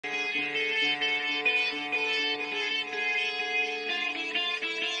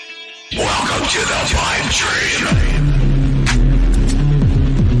Welcome to the Vibe Train.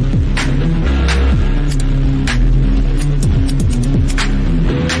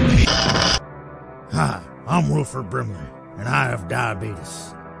 Hi, I'm Wilfred Brimley, and I have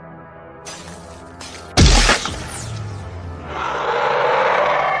diabetes.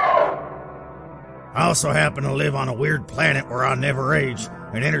 I also happen to live on a weird planet where I never age,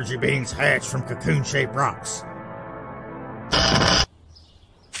 and energy beings hatch from cocoon-shaped rocks.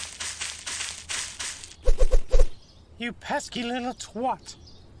 You pesky little twat.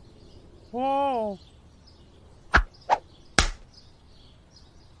 Whoa.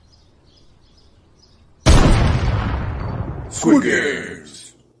 Squid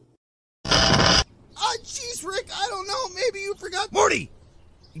Games. Oh, jeez, Rick, I don't know. Maybe you forgot. Morty!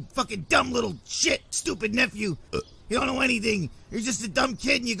 You fucking dumb little shit, stupid nephew. You don't know anything. You're just a dumb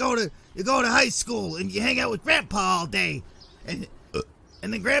kid and you go to high school and you hang out with Grandpa all day.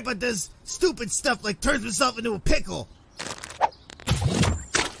 And then Grandpa does stupid stuff like turns himself into a pickle.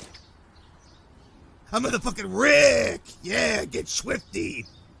 I'm motherfucking Rick! Yeah, get swifty.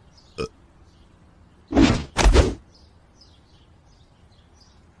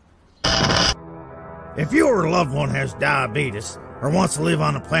 If your loved one has diabetes, or wants to live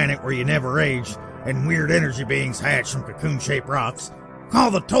on a planet where you never age, and weird energy beings hatch from cocoon-shaped rocks,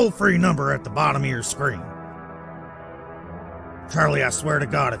 call the toll-free number at the bottom of your screen. Charlie, I swear to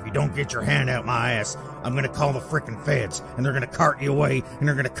God, if you don't get your hand out my ass, I'm gonna call the frickin' feds, and they're gonna cart you away, and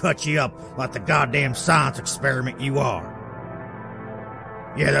they're gonna cut you up like the goddamn science experiment you are.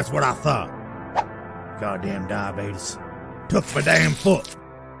 Yeah, that's what I thought. Goddamn diabetes. Took my damn foot.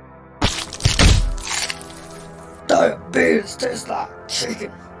 Diabetes tastes like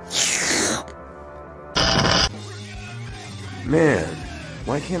chicken. Man,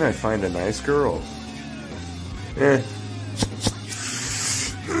 why can't I find a nice girl?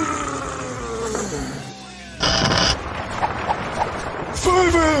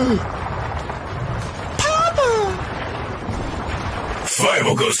 Feival! Poppa!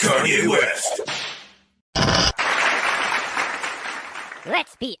 Feival goes Kanye West.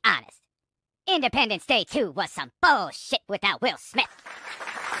 Let's be honest. Independence Day 2 was some bullshit without Will Smith.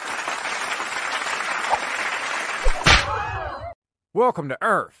 Welcome to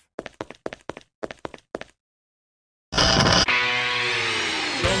Earth.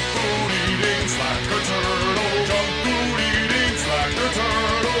 Junkfood eating's like a turtle. Junkfood eating's like a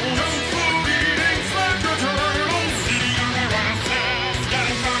turtle. Junkfood eating's like a turtle. Sitting on the rafters,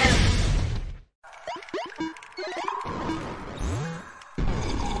 getting better.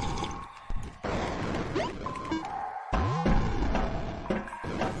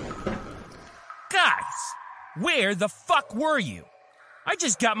 Guys, where the fuck were you? I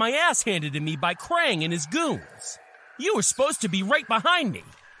just got my ass handed to me by Krang and his goons. You were supposed to be right behind me.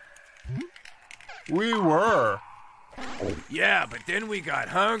 We were. Yeah, but then we got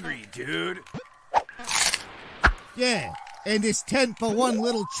hungry, dude. Yeah, and this 10-for-1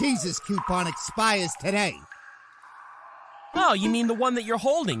 little cheeses coupon expires today. Oh, you mean the one that you're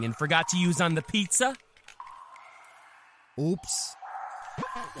holding and forgot to use on the pizza? Oops.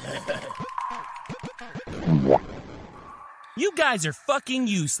 You guys are fucking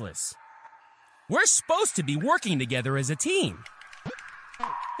useless. We're supposed to be working together as a team.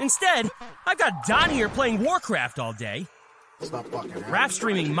 Instead, I got Don here playing Warcraft all day. Raph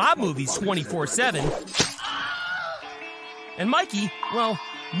streaming mob movies 24/7. And Mikey, well,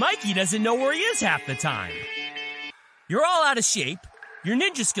 Mikey doesn't know where he is half the time. You're all out of shape, your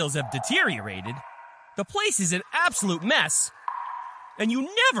ninja skills have deteriorated, the place is an absolute mess, and you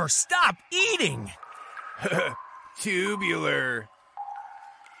never stop eating! Tubular.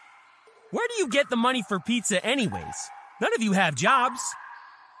 Where do you get the money for pizza anyways? None of you have jobs.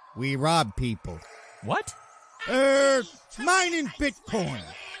 We rob people. What? Mining Bitcoin.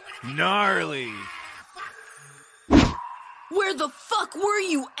 Gnarly. Where the fuck were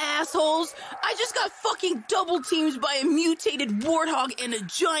you, assholes? I just got fucking double teamed by a mutated warthog and a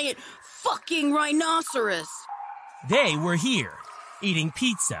giant fucking rhinoceros. They were here, eating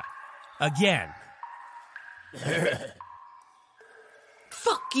pizza. Again.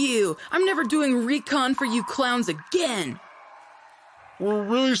 Fuck you. I'm never doing recon for you clowns again. We're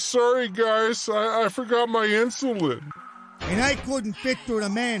really sorry, guys. I forgot my insulin. And I couldn't fit through the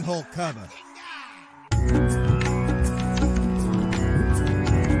manhole cover.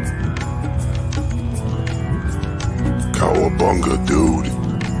 Cowabunga, dude.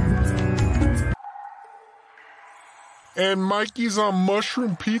 And Mikey's on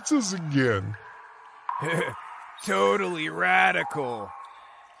mushroom pizzas again. Totally radical.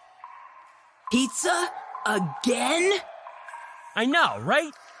 Pizza? Again? I know,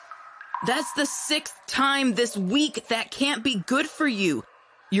 right? That's the 6th time this week. That can't be good for you.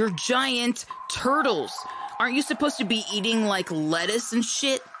 You're giant turtles. Aren't you supposed to be eating, like, lettuce and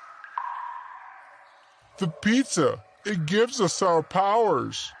shit? The pizza, it gives us our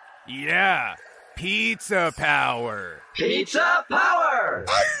powers. Yeah, pizza power. Pizza power!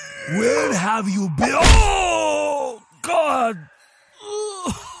 Where have you been? Oh, God!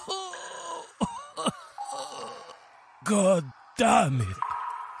 God damn it.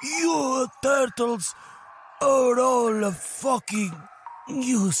 You turtles are all fucking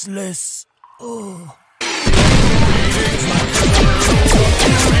useless. Oh.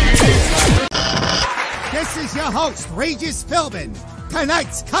 This is your host, Regis Philbin.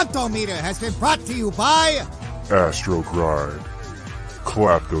 Tonight's Cuntometer has been brought to you by Astro Grind.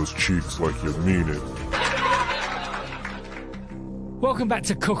 Clap those cheeks like you mean it. Welcome back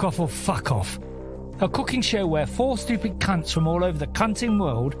to Cook Off or Fuck Off, a cooking show where 4 stupid cunts from all over the cunting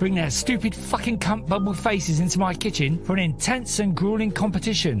world bring their stupid fucking cunt bubble faces into my kitchen for an intense and grueling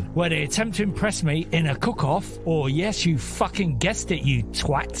competition where they attempt to impress me in a cook-off, or yes, you fucking guessed it, you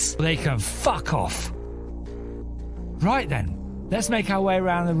twats, they can fuck off. Right then, let's make our way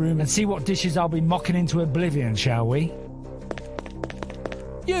around the room and see what dishes I'll be mocking into oblivion, shall we?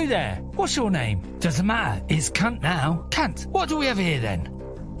 You there, what's your name? Doesn't matter, it's cunt now. Cunt, what do we have here then?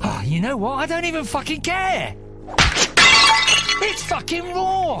 Oh, you know what? I don't even fucking care! It's fucking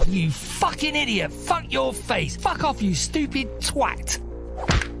raw, you fucking idiot! Fuck your face! Fuck off, you stupid twat!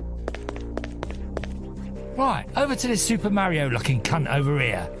 Right, over to this Super Mario looking cunt over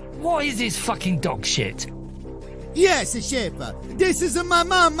here. What is this fucking dog shit? Yes, chef. This is my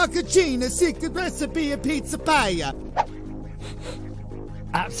mama Cochino's secret recipe of pizza pie.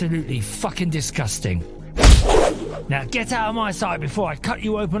 Absolutely fucking disgusting. Now get out of my sight before I cut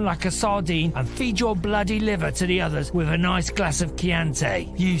you open like a sardine and feed your bloody liver to the others with a nice glass of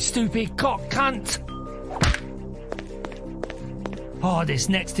Chianti. You stupid cock cunt! Oh, this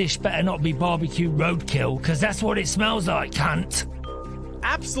next dish better not be barbecue roadkill, because that's what it smells like, cunt!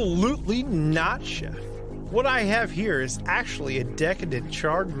 Absolutely not, chef. What I have here is actually a decadent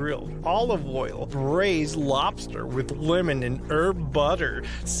charred grilled olive oil braised lobster with lemon and herb butter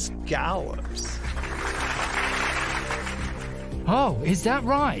scallops. Oh, is that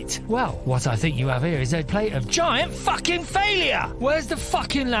right? Well, what I think you have here is a plate of giant fucking failure! Where's the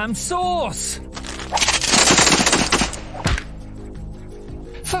fucking lamb sauce?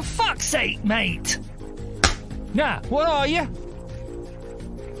 For fuck's sake, mate! Now, what are you?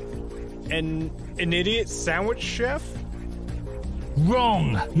 An idiot sandwich, chef?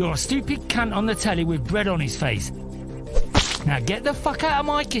 Wrong! You're a stupid cunt on the telly with bread on his face. Now get the fuck out of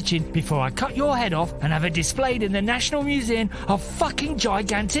my kitchen before I cut your head off and have it displayed in the National Museum of fucking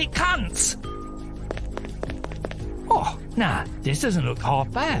gigantic cunts! Oh, nah, this doesn't look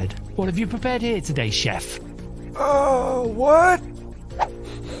half bad. What have you prepared here today, chef? Oh, what?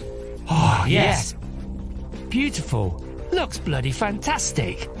 Oh, yes. Beautiful. Looks bloody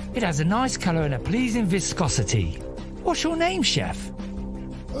fantastic. It has a nice colour and a pleasing viscosity. What's your name, chef?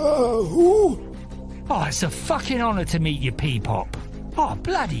 Who? Oh, it's a fucking honour to meet you, P-Pop. Oh,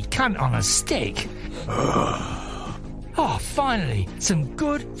 bloody cunt on a stick. Oh, finally, some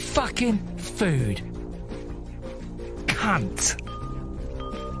good fucking food. Cunt.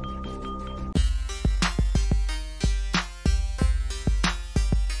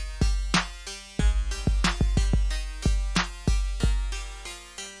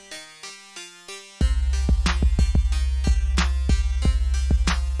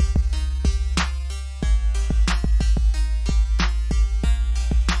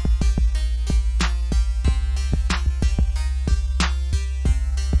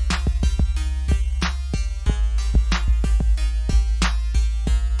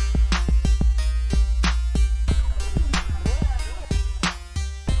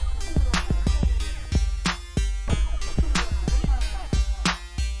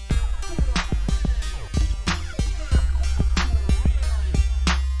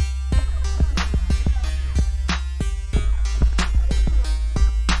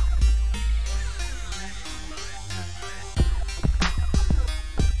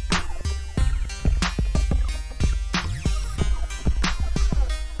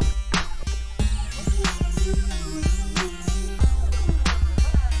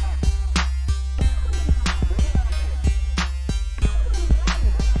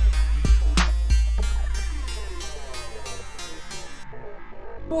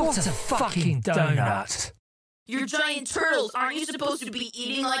 What a fucking donut! You're giant turtles. Aren't you supposed to be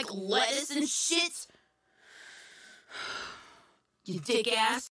eating, like, lettuce and shit? You dick ass.